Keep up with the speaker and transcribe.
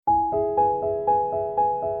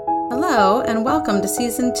Hello, and welcome to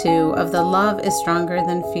Season 2 of the Love is Stronger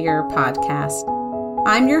Than Fear podcast.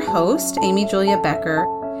 I'm your host, Amy Julia Becker,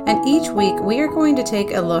 and each week we are going to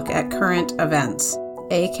take a look at current events,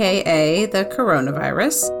 aka the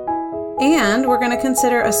coronavirus, and we're going to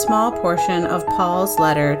consider a small portion of Paul's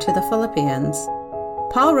letter to the Philippians.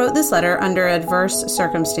 Paul wrote this letter under adverse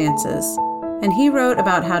circumstances, and he wrote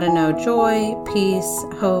about how to know joy, peace,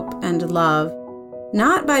 hope, and love,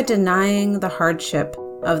 not by denying the hardship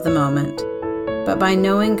of the moment, but by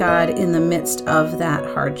knowing God in the midst of that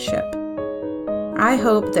hardship. I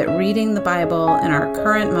hope that reading the Bible in our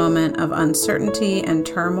current moment of uncertainty and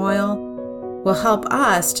turmoil will help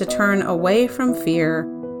us to turn away from fear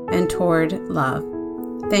and toward love.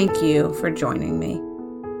 Thank you for joining me.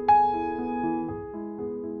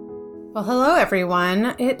 Well, hello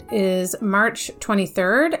everyone. It is March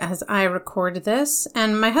 23rd as I record this,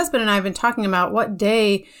 and my husband and I have been talking about what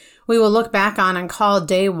day we will look back on and call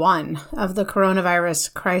day one of the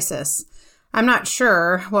coronavirus crisis. I'm not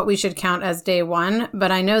sure what we should count as day one,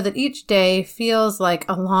 but I know that each day feels like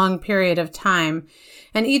a long period of time.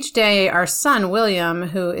 And each day our son, William,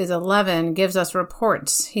 who is 11, gives us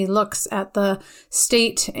reports. He looks at the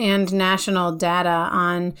state and national data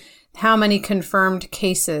on how many confirmed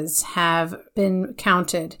cases have been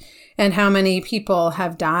counted and how many people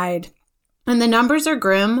have died. And the numbers are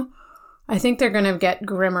grim. I think they're going to get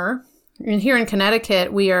grimmer. And here in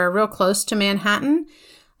Connecticut, we are real close to Manhattan.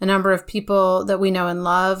 A number of people that we know and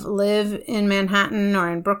love live in Manhattan or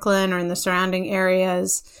in Brooklyn or in the surrounding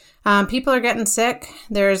areas. People are getting sick.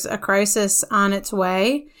 There's a crisis on its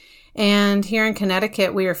way. And here in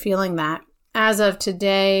Connecticut, we are feeling that. As of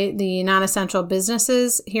today, the non-essential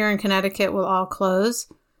businesses here in Connecticut will all close.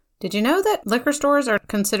 Did you know that liquor stores are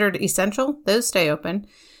considered essential? Those stay open.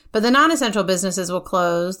 But the non-essential businesses will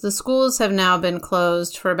close. The schools have now been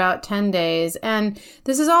closed for about 10 days, and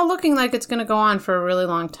this is all looking like it's going to go on for a really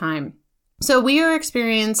long time. So we are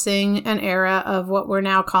experiencing an era of what we're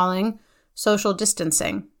now calling social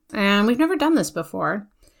distancing, and we've never done this before.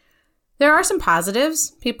 There are some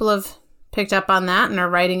positives. People have picked up on that and are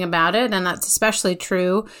writing about it, and that's especially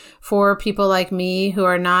true for people like me who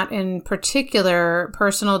are not in particular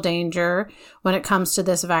personal danger when it comes to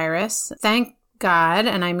this virus. Thank God,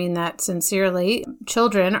 and I mean that sincerely,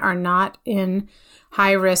 children are not in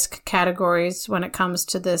high-risk categories when it comes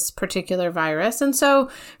to this particular virus. And so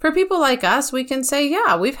for people like us, we can say,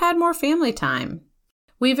 yeah, we've had more family time.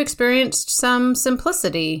 We've experienced some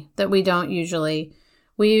simplicity that we don't usually.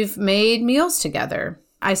 We've made meals together.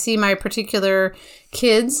 I see my particular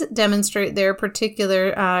kids demonstrate their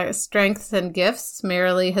particular strengths and gifts.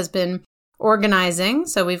 Marilee has been organizing,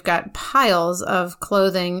 so we've got piles of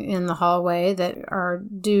clothing in the hallway that are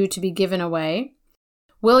due to be given away.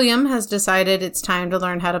 William has decided it's time to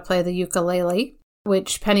learn how to play the ukulele,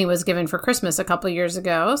 which Penny was given for Christmas a couple years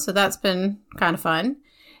ago, so that's been kind of fun.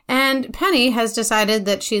 And Penny has decided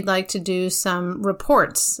that she'd like to do some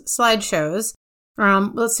reports, slideshows.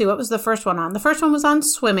 Let's see, what was the first one on? The first one was on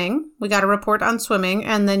swimming. We got a report on swimming,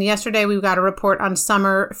 and then yesterday we got a report on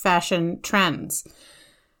summer fashion trends.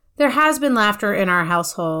 There has been laughter in our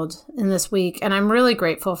household in this week, and I'm really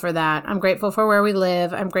grateful for that. I'm grateful for where we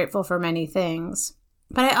live. I'm grateful for many things.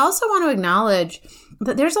 But I also want to acknowledge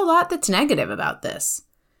that there's a lot that's negative about this.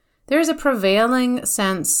 There's a prevailing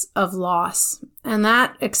sense of loss, and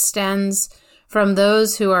that extends from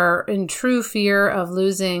those who are in true fear of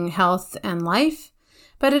losing health and life,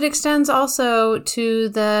 but it extends also to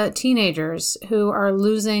the teenagers who are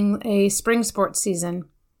losing a spring sports season,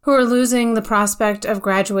 who are losing the prospect of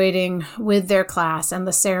graduating with their class and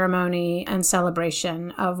the ceremony and celebration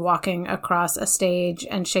of walking across a stage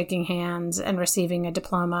and shaking hands and receiving a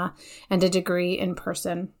diploma and a degree in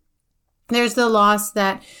person. There's the loss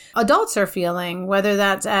that adults are feeling, whether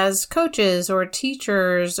that's as coaches or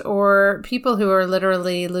teachers or people who are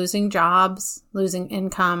literally losing jobs, losing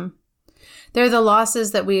income. They're the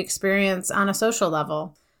losses that we experience on a social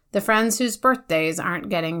level. The friends whose birthdays aren't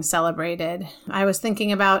getting celebrated. I was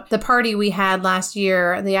thinking about the party we had last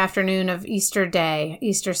year, the afternoon of Easter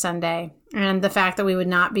Sunday, and the fact that we would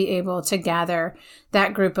not be able to gather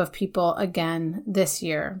that group of people again this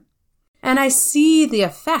year. And I see the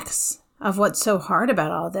effects of what's so hard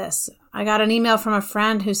about all this. I got an email from a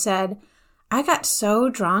friend who said, I got so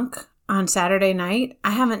drunk on Saturday night,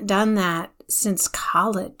 I haven't done that since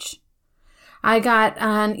college. I got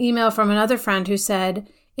an email from another friend who said,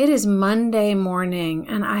 it is Monday morning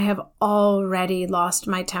and I have already lost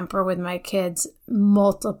my temper with my kids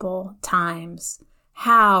multiple times.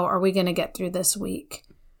 How are we going to get through this week?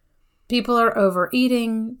 People are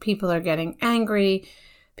overeating. People are getting angry.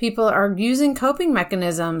 People are using coping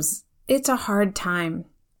mechanisms. It's a hard time.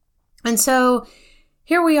 And so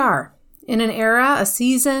here we are in an era, a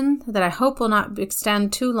season that I hope will not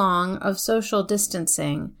extend too long of social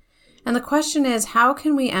distancing. And the question is, how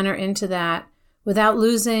can we enter into that without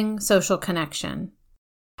losing social connection?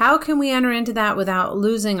 How can we enter into that without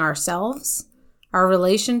losing ourselves, our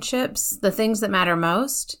relationships, the things that matter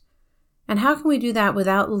most? And how can we do that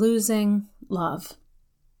without losing love?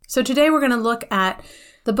 So today we're going to look at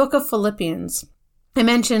the book of Philippians. I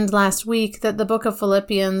mentioned last week that the book of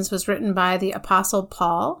Philippians was written by the Apostle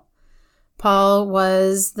Paul. Paul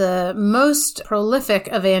was the most prolific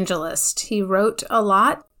evangelist. He wrote a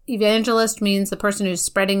lot. Evangelist means the person who's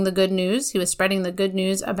spreading the good news. He was spreading the good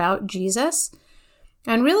news about Jesus.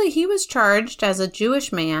 And really, he was charged as a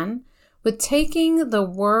Jewish man with taking the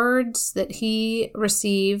words that he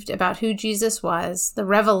received about who Jesus was, the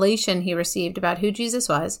revelation he received about who Jesus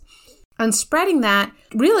was, and spreading that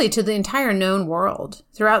really to the entire known world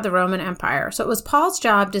throughout the Roman Empire. So it was Paul's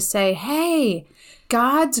job to say, hey,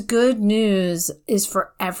 God's good news is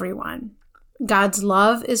for everyone. God's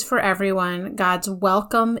love is for everyone. God's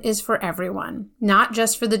welcome is for everyone, not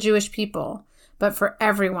just for the Jewish people, but for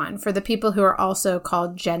everyone, for the people who are also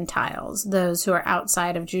called Gentiles, those who are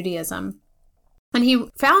outside of Judaism. And he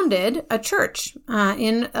founded a church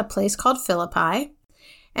in a place called Philippi.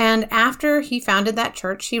 And after he founded that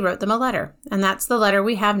church, he wrote them a letter. And that's the letter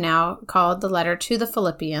we have now called the letter to the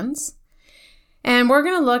Philippians. And we're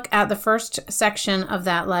going to look at the first section of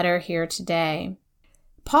that letter here today.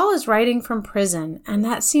 Paul is writing from prison, and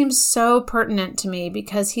that seems so pertinent to me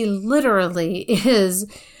because he literally is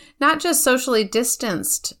not just socially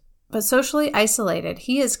distanced, but socially isolated.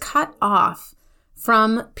 He is cut off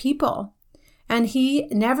from people, and he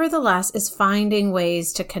nevertheless is finding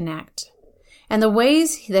ways to connect. And the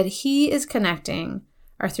ways that he is connecting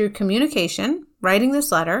are through communication, writing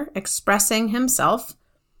this letter, expressing himself,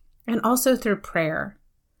 and also through prayer.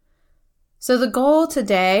 So the goal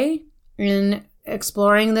today in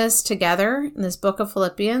exploring this together in this book of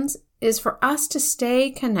Philippians is for us to stay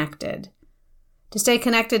connected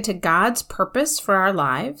to God's purpose for our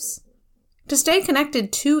lives, to stay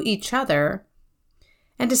connected to each other,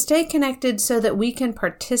 and to stay connected so that we can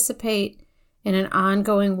participate in an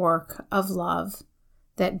ongoing work of love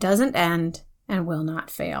that doesn't end and will not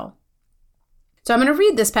fail. So I'm going to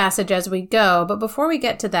read this passage as we go, but before we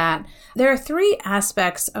get to that, there are three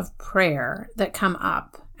aspects of prayer that come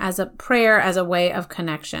up as a prayer as a way of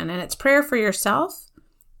connection. And it's prayer for yourself,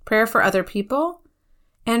 prayer for other people,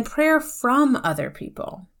 and prayer from other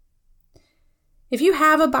people. If you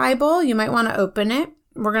have a Bible, you might want to open it.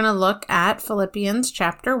 We're going to look at Philippians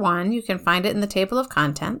chapter 1. You can find it in the table of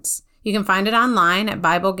contents. You can find it online at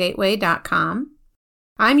BibleGateway.com.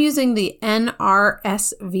 I'm using the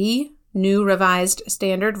NRSV, New Revised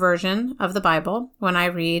Standard Version of the Bible when I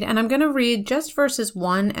read, and I'm going to read just verses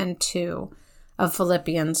 1 and 2 of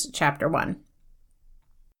Philippians chapter 1.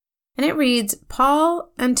 And it reads,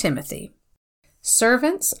 Paul and Timothy,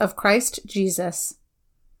 servants of Christ Jesus,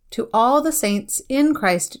 to all the saints in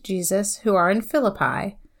Christ Jesus who are in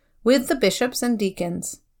Philippi, with the bishops and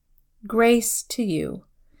deacons, grace to you,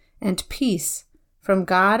 and peace from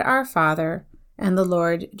God our Father and the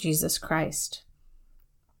Lord Jesus Christ.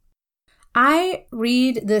 I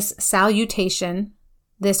read this salutation,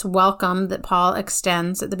 this welcome that Paul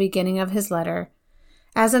extends at the beginning of his letter,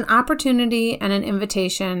 as an opportunity and an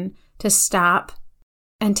invitation to stop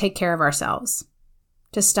and take care of ourselves,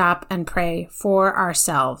 to stop and pray for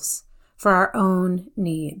ourselves, for our own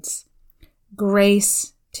needs.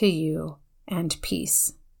 Grace to you and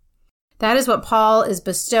peace. That is what Paul is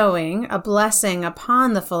bestowing, a blessing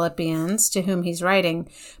upon the Philippians to whom he's writing,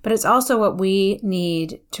 but it's also what we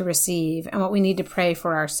need to receive and what we need to pray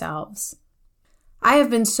for ourselves. I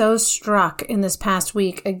have been so struck in this past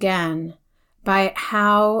week again by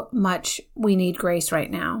how much we need grace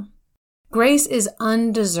right now. Grace is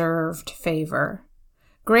undeserved favor.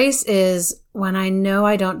 Grace is when I know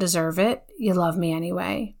I don't deserve it, you love me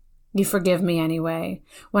anyway. You forgive me anyway.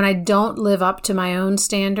 When I don't live up to my own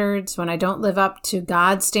standards, when I don't live up to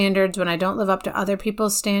God's standards, when I don't live up to other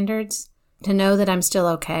people's standards, to know that I'm still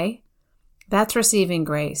okay, that's receiving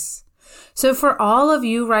grace. So for all of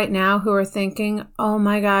you right now who are thinking, oh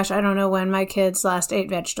my gosh, I don't know when my kids last ate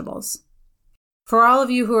vegetables. For all of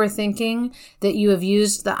you who are thinking that you have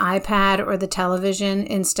used the iPad or the television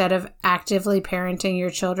instead of actively parenting your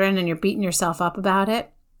children and you're beating yourself up about it.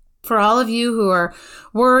 For all of you who are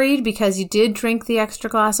worried because you did drink the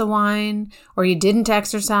extra glass of wine or you didn't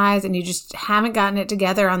exercise and you just haven't gotten it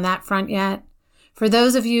together on that front yet. For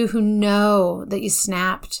those of you who know that you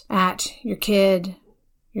snapped at your kid,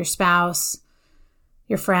 your spouse,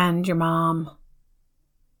 your friend, your mom.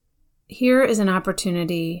 Here is an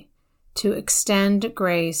opportunity to extend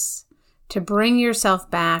grace, to bring yourself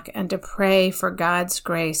back, and to pray for God's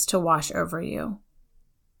grace to wash over you.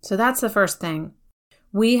 So that's the first thing.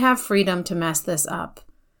 We have freedom to mess this up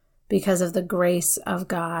because of the grace of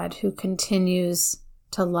God who continues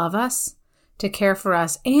to love us, to care for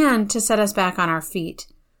us, and to set us back on our feet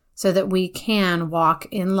so that we can walk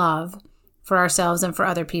in love for ourselves and for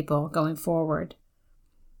other people going forward.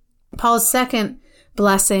 Paul's second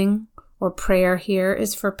blessing or prayer here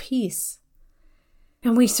is for peace.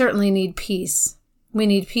 And we certainly need peace. We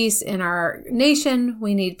need peace in our nation.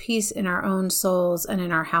 We need peace in our own souls and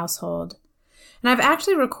in our household. And I've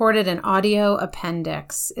actually recorded an audio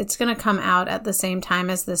appendix. It's going to come out at the same time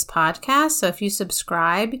as this podcast. So if you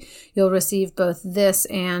subscribe, you'll receive both this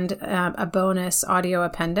and a bonus audio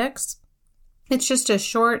appendix. It's just a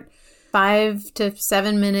short 5 to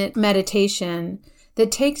 7 minute meditation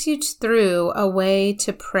that takes you through a way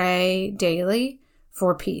to pray daily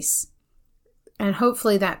for peace. And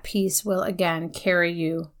hopefully that peace will again carry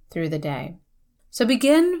you through the day. So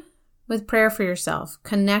begin with prayer for yourself,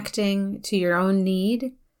 connecting to your own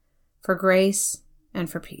need for grace and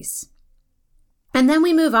for peace. And then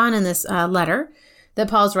we move on in this letter that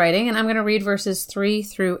Paul's writing, and I'm going to read verses 3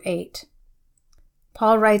 through 8.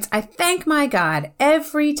 Paul writes, "I thank my God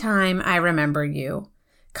every time I remember you,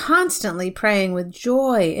 constantly praying with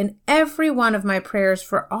joy in every one of my prayers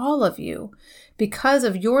for all of you, because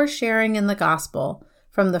of your sharing in the gospel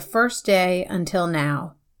from the first day until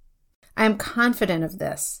now. I am confident of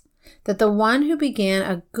this, that the one who began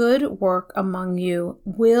a good work among you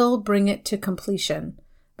will bring it to completion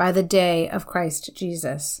by the day of Christ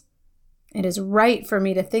Jesus. It is right for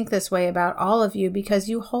me to think this way about all of you because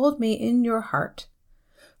you hold me in your heart.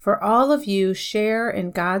 For all of you share in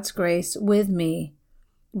God's grace with me,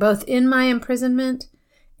 both in my imprisonment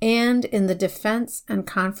and in the defense and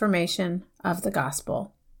confirmation of the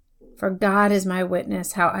gospel. For God is my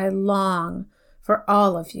witness how I long for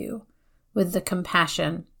all of you with the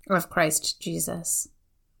compassion of Christ Jesus."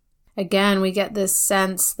 Again, we get this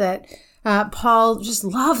sense that Paul just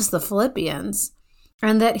loves the Philippians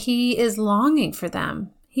and that he is longing for them.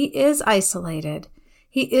 He is isolated.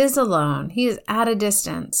 He is alone. He is at a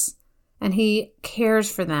distance, and he cares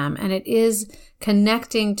for them. And it is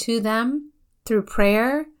connecting to them through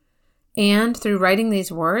prayer and through writing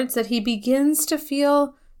these words that he begins to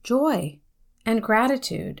feel joy and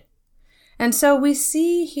gratitude. And so we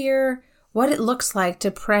see here what it looks like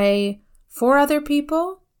to pray for other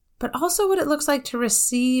people, but also what it looks like to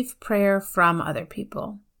receive prayer from other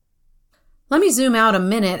people. Let me zoom out a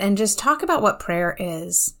minute and just talk about what prayer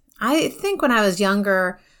is. I think when I was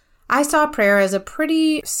younger, I saw prayer as a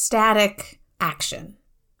pretty static action.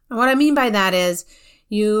 And what I mean by that is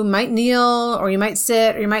you might kneel or you might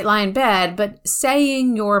sit or you might lie in bed, but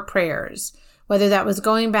saying your prayers, whether that was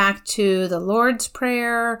going back to the Lord's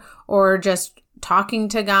Prayer or just talking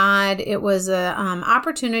to God, it was an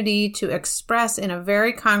opportunity to express in a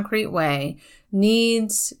very concrete way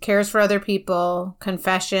needs, cares for other people,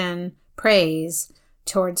 confession, praise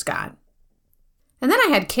towards God. And then I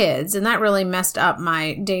had kids, and that really messed up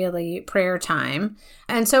my daily prayer time.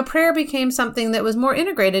 And so prayer became something that was more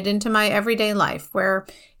integrated into my everyday life, where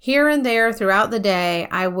here and there throughout the day,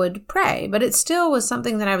 I would pray. But it still was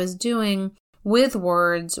something that I was doing with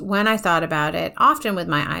words when I thought about it, often with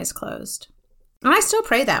my eyes closed. And I still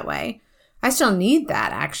pray that way. I still need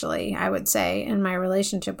that, actually, I would say, in my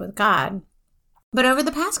relationship with God. But over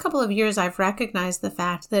the past couple of years, I've recognized the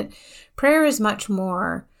fact that prayer is much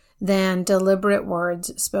more than deliberate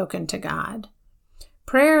words spoken to God.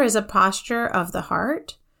 Prayer is a posture of the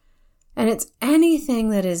heart, and it's anything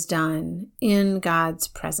that is done in God's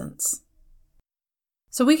presence.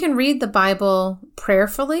 So we can read the Bible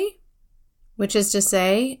prayerfully, which is to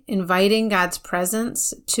say, inviting God's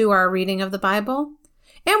presence to our reading of the Bible,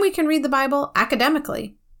 and we can read the Bible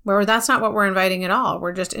academically, where that's not what we're inviting at all.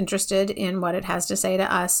 We're just interested in what it has to say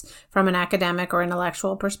to us from an academic or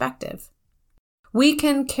intellectual perspective. We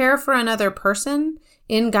can care for another person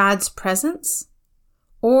in God's presence,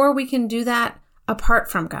 or we can do that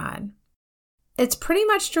apart from God. It's pretty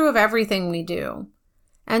much true of everything we do.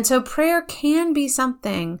 And so prayer can be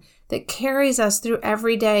something that carries us through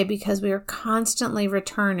every day because we are constantly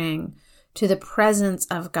returning to the presence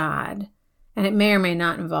of God. And it may or may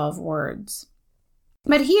not involve words.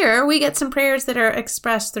 But here we get some prayers that are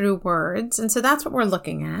expressed through words. And so that's what we're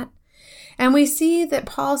looking at. And we see that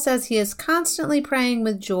Paul says he is constantly praying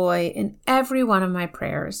with joy in every one of my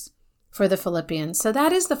prayers for the Philippians. So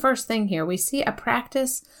that is the first thing here. We see a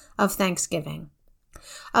practice of thanksgiving,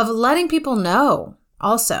 of letting people know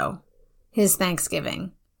also his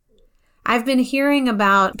thanksgiving. I've been hearing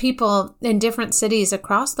about people in different cities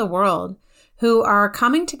across the world who are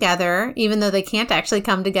coming together, even though they can't actually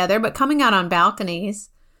come together, but coming out on balconies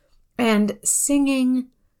and singing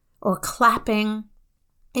or clapping.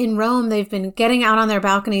 In Rome, they've been getting out on their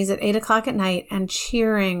balconies at 8 o'clock at night and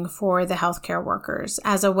cheering for the healthcare workers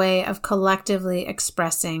as a way of collectively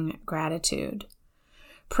expressing gratitude.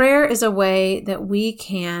 Prayer is a way that we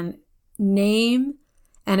can name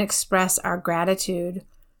and express our gratitude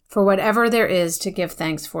for whatever there is to give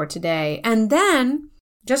thanks for today. And then,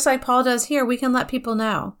 just like Paul does here, we can let people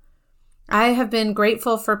know. I have been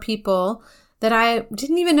grateful for people that I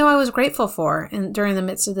didn't even know I was grateful for during the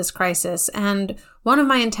midst of this crisis. And one of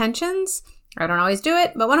my intentions, I don't always do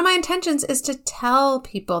it, but one of my intentions is to tell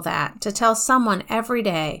people that, to tell someone every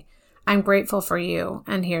day, I'm grateful for you,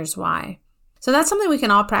 and here's why. So that's something we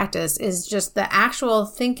can all practice, is just the actual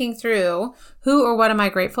thinking through who or what am I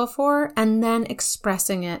grateful for, and then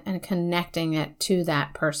expressing it and connecting it to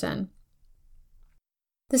that person.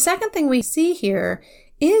 The second thing we see here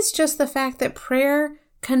is just the fact that prayer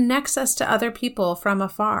connects us to other people from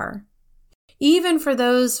afar. Even for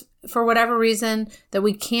those, for whatever reason, that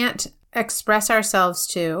we can't express ourselves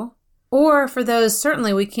to, or for those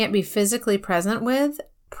certainly we can't be physically present with,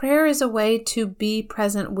 prayer is a way to be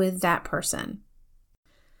present with that person.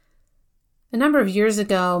 A number of years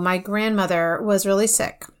ago, my grandmother was really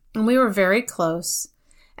sick, and we were very close,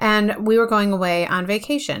 and we were going away on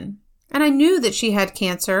vacation. And I knew that she had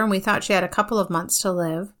cancer, and we thought she had a couple of months to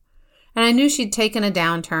live. And I knew she'd taken a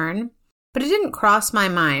downturn, but it didn't cross my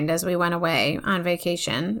mind as we went away on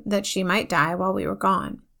vacation that she might die while we were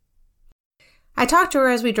gone. I talked to her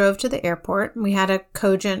as we drove to the airport, and we had a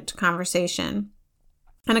cogent conversation.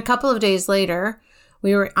 And a couple of days later,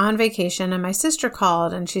 we were on vacation, and my sister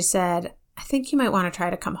called, and she said, I think you might want to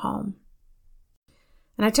try to come home.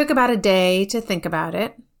 And I took about a day to think about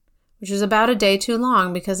it, which was about a day too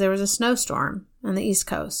long because there was a snowstorm on the East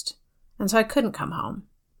Coast, and so I couldn't come home.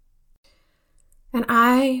 And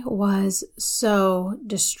I was so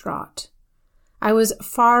distraught. I was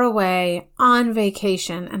far away on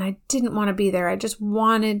vacation, and I didn't want to be there. I just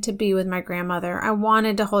wanted to be with my grandmother. I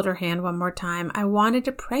wanted to hold her hand one more time. I wanted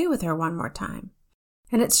to pray with her one more time.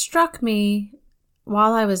 And it struck me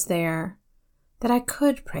while I was there that I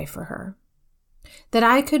could pray for her, that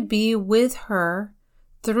I could be with her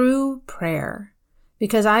through prayer,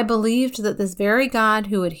 because I believed that this very God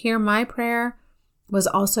who would hear my prayer was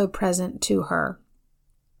also present to her.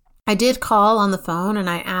 I did call on the phone, and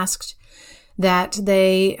I asked that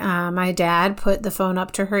my dad put the phone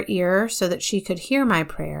up to her ear so that she could hear my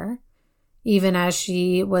prayer, even as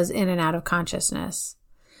she was in and out of consciousness.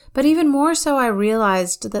 But even more so, I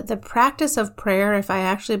realized that the practice of prayer, if I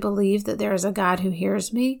actually believe that there is a God who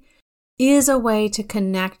hears me, is a way to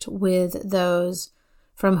connect with those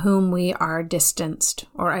from whom we are distanced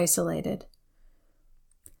or isolated.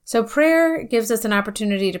 So prayer gives us an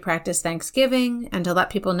opportunity to practice thanksgiving and to let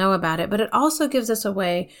people know about it, but it also gives us a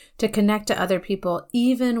way to connect to other people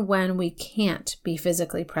even when we can't be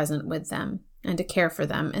physically present with them, and to care for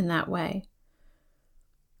them in that way.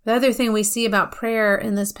 The other thing we see about prayer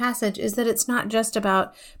in this passage is that it's not just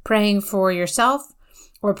about praying for yourself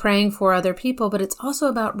or praying for other people, but it's also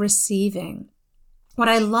about receiving. What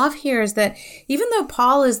I love here is that even though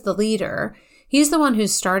Paul is the leader, he's the one who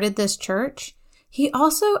started this church, he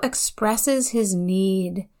also expresses his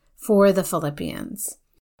need for the Philippians.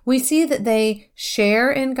 We see that they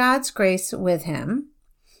share in God's grace with him.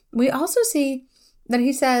 We also see that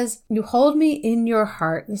he says, "You hold me in your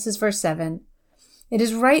heart." This is verse 7. "It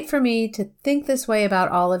is right for me to think this way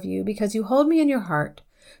about all of you, because you hold me in your heart.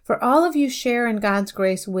 For all of you share in God's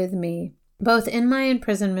grace with me, both in my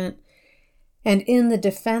imprisonment and in the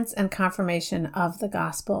defense and confirmation of the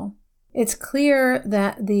gospel." It's clear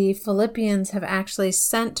that the Philippians have actually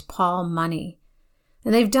sent Paul money.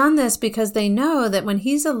 And they've done this because they know that when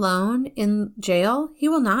he's alone in jail, he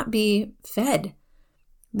will not be fed.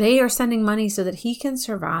 They are sending money so that he can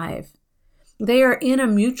survive. They are in a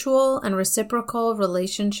mutual and reciprocal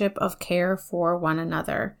relationship of care for one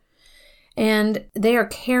another. And they are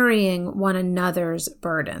carrying one another's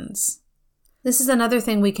burdens. This is another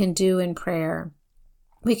thing we can do in prayer.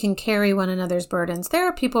 We can carry one another's burdens. There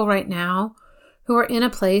are people right now who are in a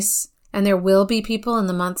place, and there will be people in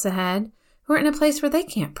the months ahead, who are in a place where they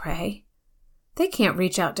can't pray. They can't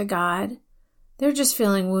reach out to God. They're just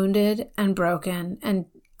feeling wounded and broken and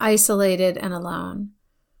isolated and alone.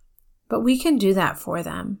 But we can do that for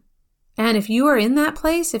them. And if you are in that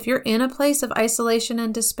place, if you're in a place of isolation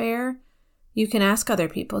and despair, you can ask other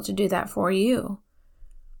people to do that for you.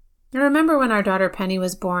 I remember when our daughter Penny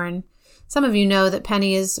was born. Some of you know that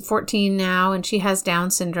Penny is 14 now, and she has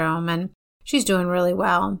Down syndrome. And She's doing really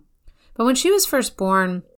well. But when she was first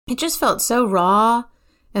born, it just felt so raw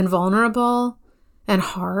and vulnerable and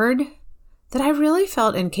hard that I really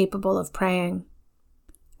felt incapable of praying.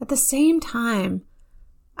 At the same time,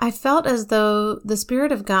 I felt as though the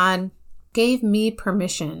Spirit of God gave me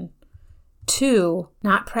permission to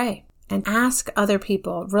not pray and ask other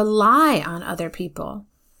people, rely on other people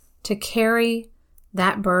to carry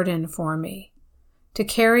that burden for me, to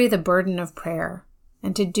carry the burden of prayer,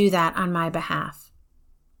 and to do that on my behalf.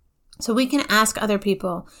 So we can ask other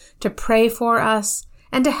people to pray for us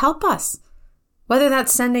and to help us, whether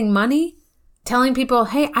that's sending money, telling people,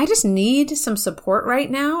 hey, I just need some support right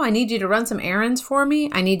now. I need you to run some errands for me.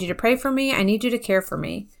 I need you to pray for me. I need you to care for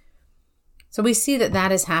me. So we see that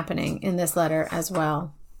that is happening in this letter as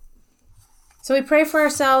well. So we pray for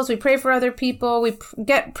ourselves. We pray for other people. We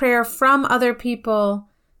get prayer from other people.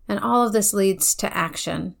 And all of this leads to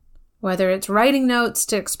action, whether it's writing notes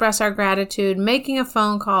to express our gratitude, making a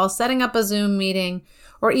phone call, setting up a Zoom meeting,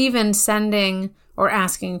 or even sending or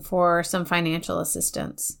asking for some financial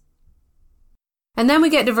assistance. And then we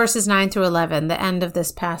get to verses 9 through 11, the end of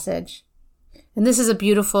this passage. And this is a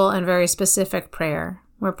beautiful and very specific prayer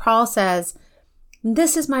where Paul says,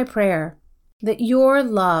 "This is my prayer, that your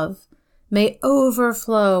love may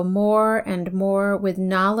overflow more and more with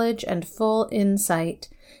knowledge and full insight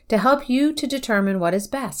to help you to determine what is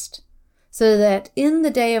best, so that in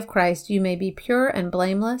the day of Christ you may be pure and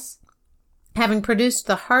blameless, having produced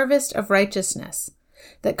the harvest of righteousness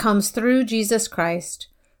that comes through Jesus Christ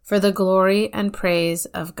for the glory and praise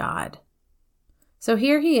of God." So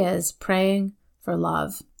here he is praying for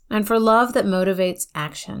love, and for love that motivates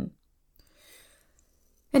action.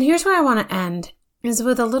 And here's where I want to end, is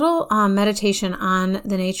with a little meditation on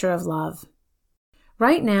the nature of love.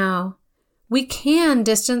 Right now, we can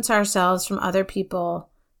distance ourselves from other people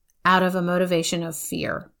out of a motivation of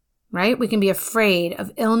fear, right? We can be afraid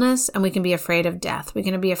of illness and we can be afraid of death. We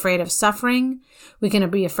can be afraid of suffering. We can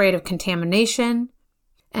be afraid of contamination.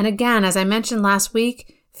 And again, as I mentioned last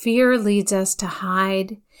week, fear leads us to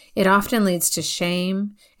hide. It often leads to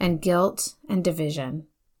shame and guilt and division.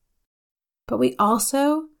 But we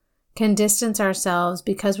also can distance ourselves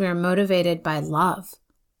because we are motivated by love.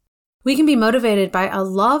 We can be motivated by a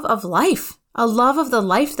love of life, a love of the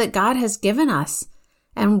life that God has given us,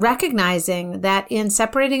 and recognizing that in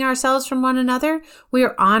separating ourselves from one another, we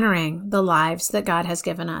are honoring the lives that God has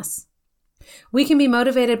given us. We can be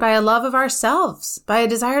motivated by a love of ourselves, by a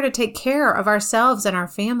desire to take care of ourselves and our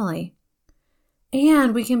family.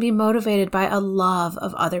 And we can be motivated by a love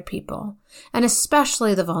of other people, and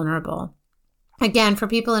especially the vulnerable. Again, for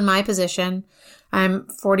people in my position, I'm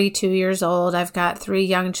 42 years old. I've got 3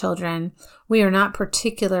 young children. We are not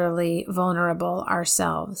particularly vulnerable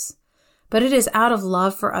ourselves. But it is out of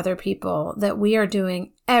love for other people that we are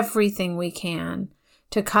doing everything we can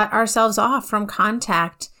to cut ourselves off from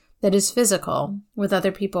contact that is physical with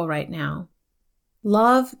other people right now.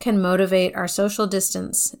 Love can motivate our social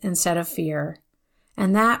distance instead of fear,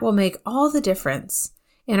 and that will make all the difference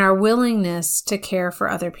in our willingness to care for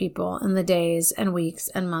other people in the days and weeks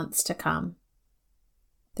and months to come.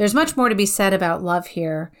 There's much more to be said about love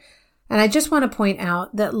here, and I just want to point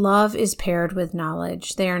out that love is paired with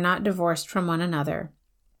knowledge. They are not divorced from one another.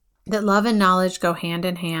 That love and knowledge go hand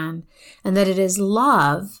in hand, and that it is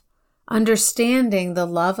love, understanding the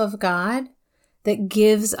love of God, that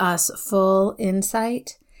gives us full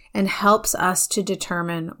insight and helps us to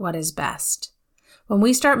determine what is best. When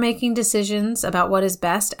we start making decisions about what is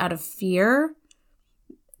best out of fear,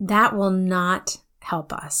 that will not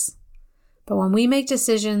help us. But when we make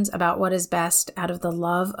decisions about what is best out of the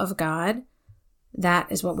love of God, that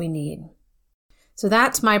is what we need. So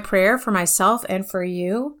that's my prayer for myself and for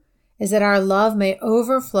you, is that our love may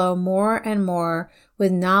overflow more and more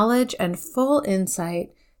with knowledge and full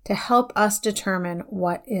insight to help us determine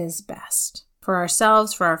what is best for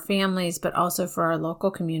ourselves, for our families, but also for our local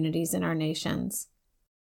communities and our nations.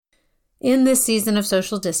 In this season of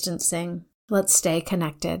social distancing, let's stay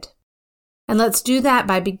connected. And let's do that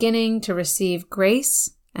by beginning to receive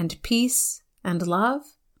grace and peace and love.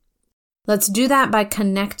 Let's do that by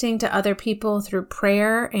connecting to other people through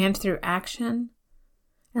prayer and through action.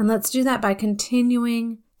 And let's do that by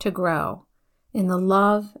continuing to grow in the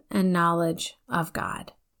love and knowledge of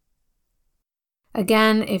God.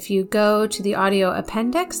 Again, if you go to the audio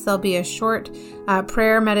appendix, there'll be a short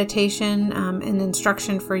prayer meditation and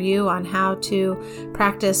instruction for you on how to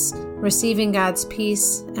practice receiving God's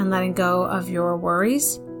peace and letting go of your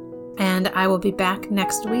worries. And I will be back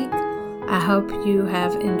next week. I hope you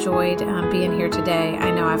have enjoyed being here today.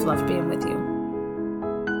 I know I've loved being with you.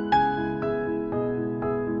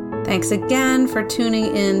 Thanks again for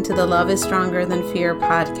tuning in to the Love is Stronger Than Fear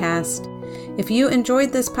podcast. If you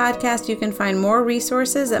enjoyed this podcast, you can find more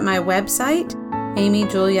resources at my website,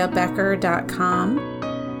 amyjuliabecker.com.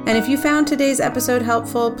 And if you found today's episode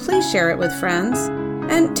helpful, please share it with friends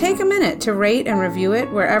and take a minute to rate and review it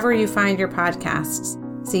wherever you find your podcasts.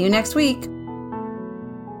 See you next week.